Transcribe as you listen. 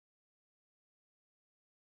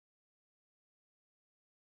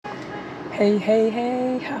Hey, hey,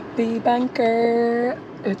 hey, happy banker.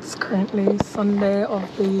 It's currently Sunday of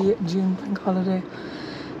the June bank holiday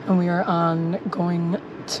and we are going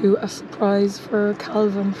to a surprise for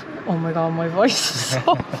Calvin. Oh my god, my voice is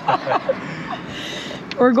so bad.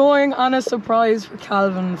 We're going on a surprise for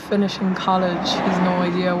Calvin finishing college. He's no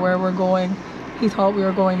idea where we're going. He thought we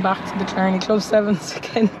were going back to the Killarney Club 7s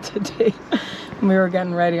again today. And we were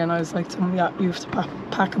getting ready and I was like to him, yeah, you have to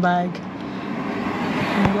pack a bag.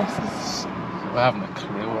 Any guesses? I haven't a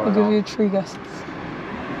clue. I'll give you 3 guesses.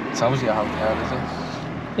 It's obviously a hotel, is it?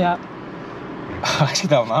 Yeah. I actually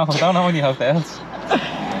don't know. I don't know any hotels.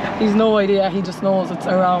 He's no idea. He just knows it's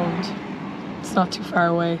around. It's not too far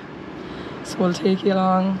away. So we'll take you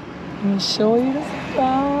along and we'll show you the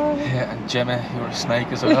spot. Yeah, and Gemma, you're a snake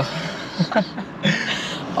as well.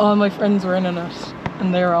 All my friends were in on it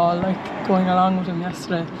and they were all like going along with him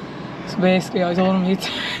yesterday. So basically I told him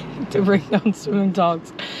to bring down swimming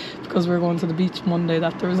dogs because we were going to the beach Monday,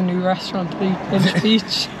 that there was a new restaurant in the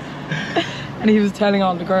beach. And he was telling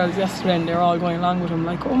all the girls yesterday and they were all going along with him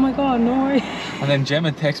like, oh my god, no way. And then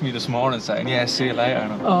Gemma texted me this morning saying, yeah, see you later.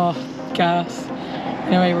 Oh, gas.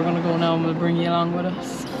 Anyway, we're going to go now and we'll bring you along with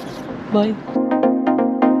us. Bye.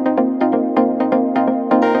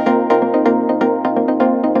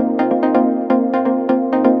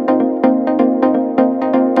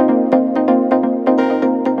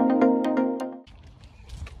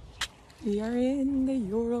 We are in the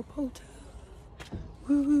Europe Hotel.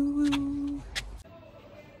 Woo woo woo.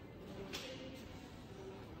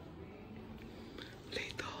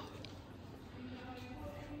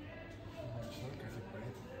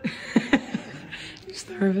 You're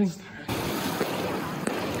starving.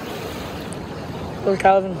 Well,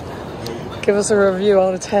 Calvin, give us a review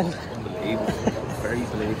out of 10. Unbelievable. Very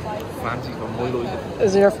believable. Fancy for my life.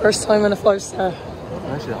 Is it your first time in a 5-star?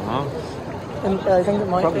 Actually, I don't know. And I think it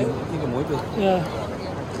might Probably, be. I think it might be. Yeah.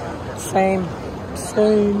 Same.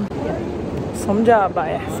 Some job,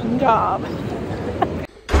 boy. Some job.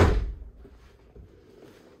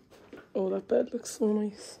 Oh, that bed looks so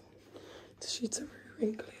nice. The sheets are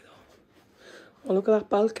very wrinkly though. Oh, look at that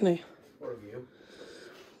balcony. What a view.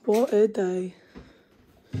 What a day.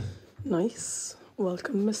 Nice.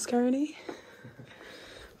 Welcome, Miss Killarney.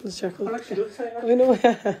 Let's check out I know,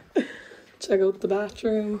 yeah. Check out the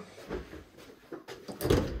bathroom.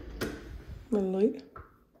 Little light.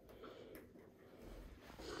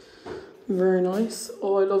 Very nice.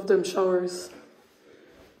 Oh, I love them showers.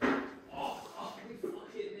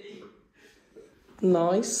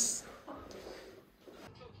 Nice.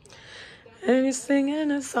 And you're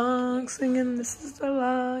singing a song, singing this is the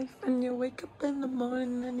life, and you wake up in the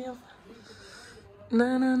morning and you're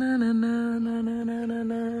na na na na na na na na na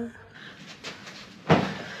na.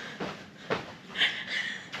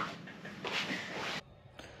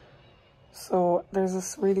 So there's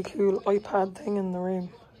this really cool iPad thing in the room.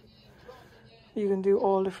 You can do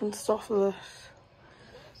all different stuff with it.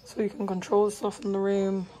 So you can control stuff in the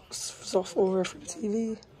room, stuff over for the TV.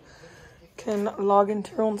 You can log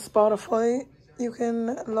into your own Spotify. You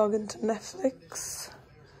can log into Netflix.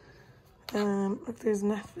 Look, there's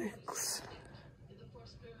Netflix.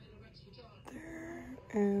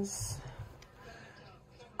 There is.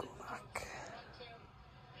 Go back.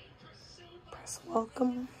 Press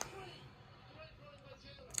welcome.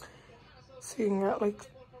 So you can get like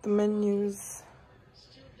the menus.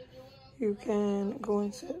 You can go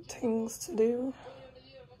into things to do.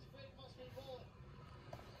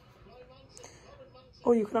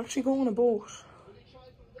 Oh, you can actually go on a boat.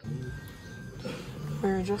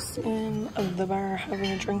 We're just in the bar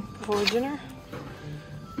having a drink before dinner.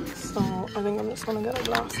 So I think I'm just gonna get a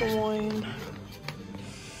glass of wine.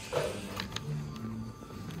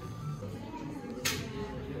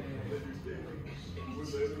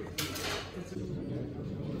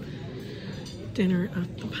 Dinner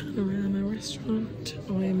at the Panorama restaurant.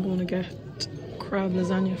 I am going to get crab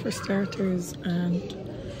lasagna for starters and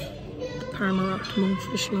the parma wrapped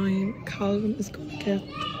monkfish line. Calvin is going to get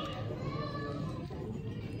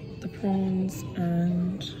the prawns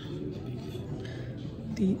and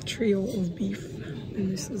the trio of beef. And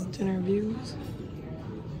this is dinner views.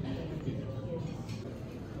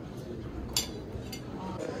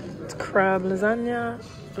 It's crab lasagna,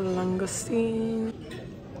 langoustine,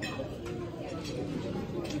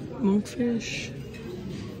 monkfish,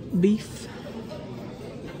 beef.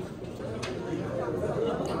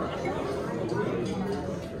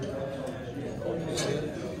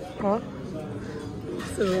 What?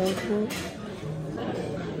 It's a roll call.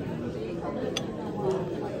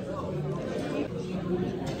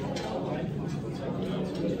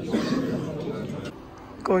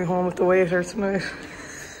 Going home with the waiter tonight.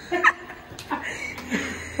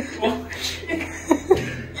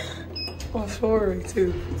 Tory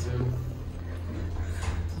too.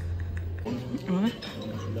 What?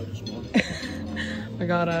 I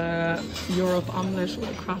got a Europe omelette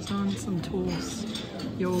with a croissant, some toast,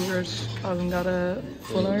 yogurt. Cousin got a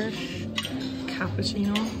full Irish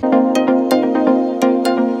cappuccino.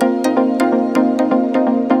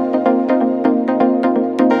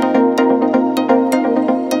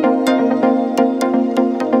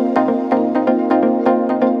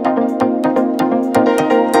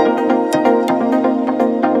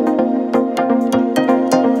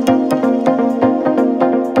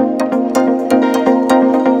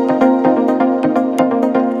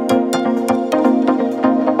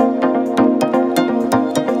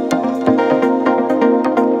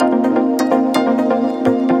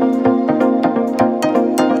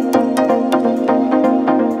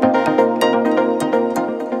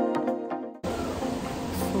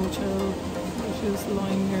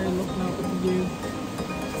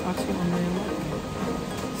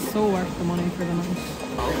 So worth the money for the night.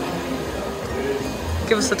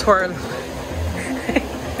 Give us a twirl.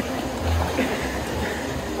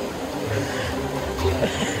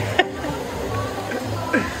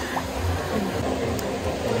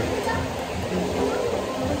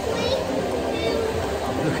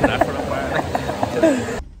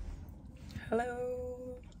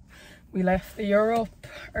 Hello. We left the Europe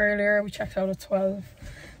earlier. We checked out at 12.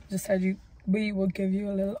 Just said we would give you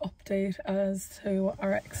a little update as to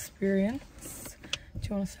our experience. Do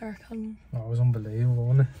you want to start, Colin? Oh, it was unbelievable,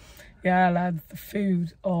 wasn't it? Yeah, lads, the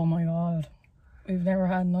food, oh my god. We've never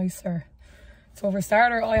had nicer. So for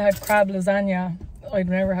starter, I had crab lasagna. I'd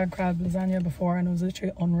never had crab lasagna before and it was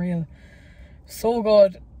literally unreal. So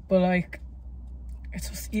good, but like, it's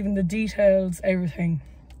just even the details, everything.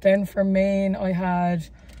 Then for main, I had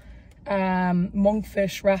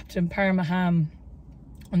monkfish wrapped in Parma ham.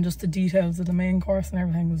 And just the details of the main course and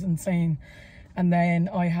everything was insane. And then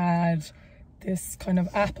I had this kind of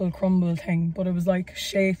apple crumble thing, but it was like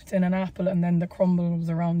shaped in an apple and then the crumble was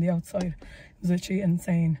around the outside. It was literally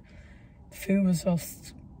insane. The food was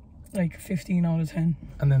just like 15 out of 10.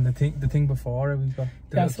 And then the thing before it, we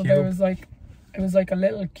got so there was like, it was like a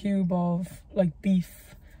little cube of like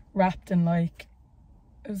beef wrapped in like,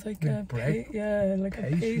 it was like a bread, like a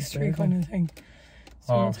pastry kind of thing.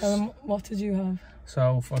 So tell them, what did you have?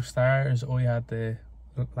 So for starters, I had the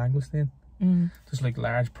langoustine, just like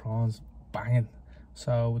large prawns, banging.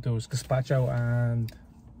 So there was gazpacho and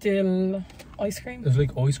dill ice cream. There was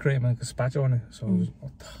like ice cream and gazpacho on it, so it was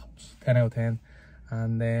 10 out of 10.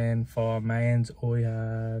 And then for mains, I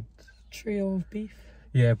had trio of beef.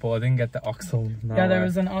 Yeah, but I didn't get the ox tongue. No, yeah, there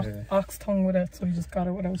was an ox tongue with it, so we just got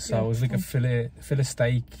it without. So it was like a fillet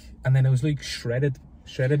steak, and then it was like shredded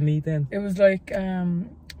meat. Then it was like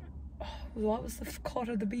what was the cut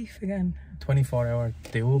of the beef again? 24-hour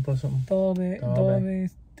doob or something. Dobby.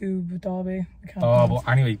 Oh, but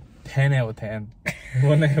anyway, 10 out of 10.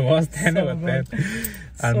 When it was 10 out of 10.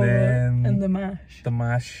 And then and the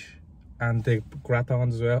mash and the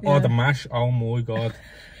gratons as well. Yeah. Oh, the mash! Oh my god,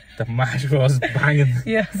 the mash was banging.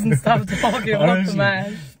 Yeah, hasn't stopped talking about the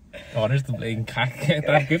mash. Oh, there's the blatant cack.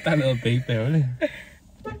 Give that little beep there, will you?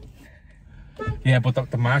 Yeah, but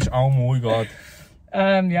the mash, oh my god.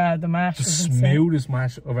 Yeah, the mash the smoothest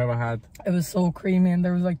mash I've ever had. It was so creamy and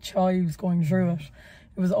there was like chives going through it.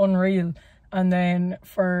 It was unreal. And then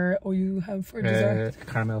for dessert?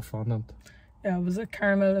 Caramel fondant. Yeah, it was a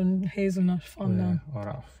caramel and hazelnut fondant.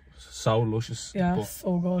 Yeah, so luscious. Yeah,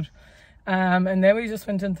 so good. And then we just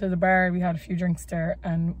went into the bar. We had a few drinks there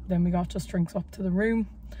and then we got just drinks up to the room.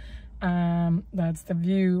 That's the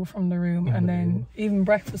view from the room, and then even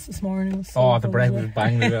breakfast this morning was so the breakfast was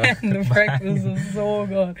banging. The breakfast was so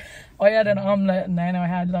good. I had an omelette and then I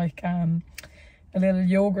had like a little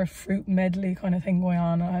yogurt fruit medley kind of thing going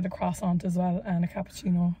on. I had a croissant as well and a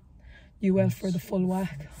cappuccino. You went for the full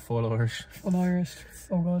whack. Full Irish. Full Irish.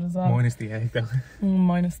 So good as well. Minus the egg though.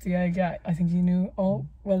 Minus the egg, yeah. I think you knew. Oh,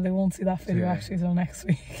 well, they won't see that video actually till next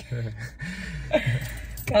week.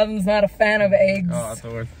 Calvin's not a fan of eggs. Oh, that's the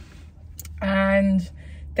word. And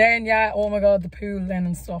then oh my god, the pool then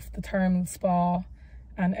and stuff, the thermal spa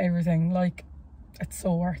and everything, like it's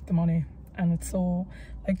so worth the money and it's so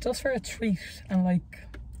like just for a treat and like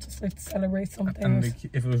just like to celebrate something. And like,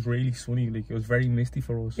 if it was really sunny, like it was very misty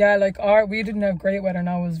for us. Yeah, like we didn't have great weather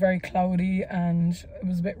now, it was very cloudy and it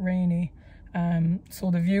was a bit rainy, so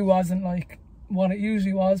the view wasn't like what it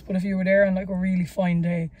usually was, but if you were there on like a really fine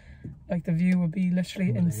day, like the view would be literally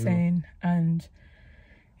insane. And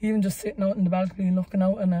even just sitting out in the balcony and looking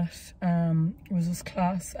out on it, it was just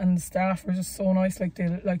class. And the staff were just so nice, like they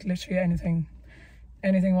like literally anything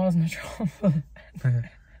wasn't a trouble.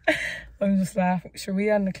 I'm just laughing. Sure, we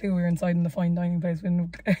hadn't a clue we were inside in the fine dining place. We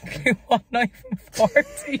hadn't a clue what knife in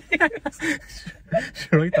 40 years.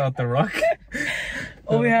 Sure, I thought the Rock.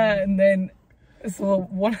 Oh yeah, and then, so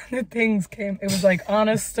one of the things came, it was like on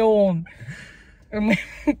a stone. And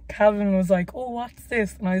Calvin was like, oh, what's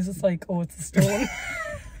this? And I was just like, oh, it's a stone.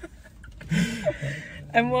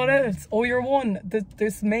 And what else? Oh, you're one.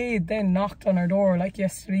 This maid then knocked on our door like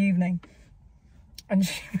yesterday evening. And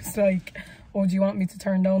she was like, oh, do you want me to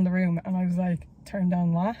turn down the room? And I was like, turn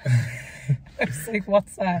down what? I was like,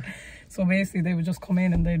 what's that? So basically they would just come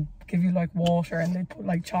in and they'd give you like water and they'd put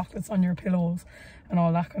like chocolates on your pillows and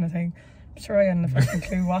all that kind of thing. I'm sure I hadn't a fucking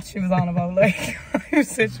clue what she was on about. Like, I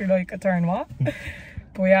was literally like, a turn what?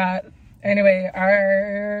 But yeah, anyway,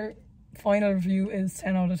 our final review is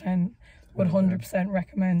 10 out of 10. Would 100%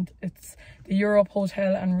 recommend. It's the Europe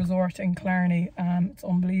Hotel and Resort in Killarney. It's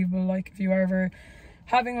unbelievable. Like, if you are ever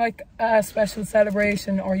having like a special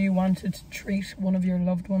celebration or you wanted to treat one of your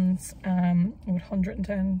loved ones, I would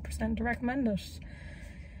 110% recommend it.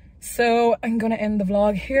 So I'm gonna end the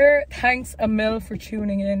vlog here. Thanks a mil for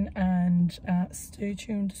tuning in, and stay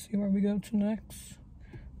tuned to see where we go to next.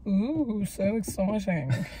 Ooh, so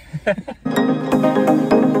exciting.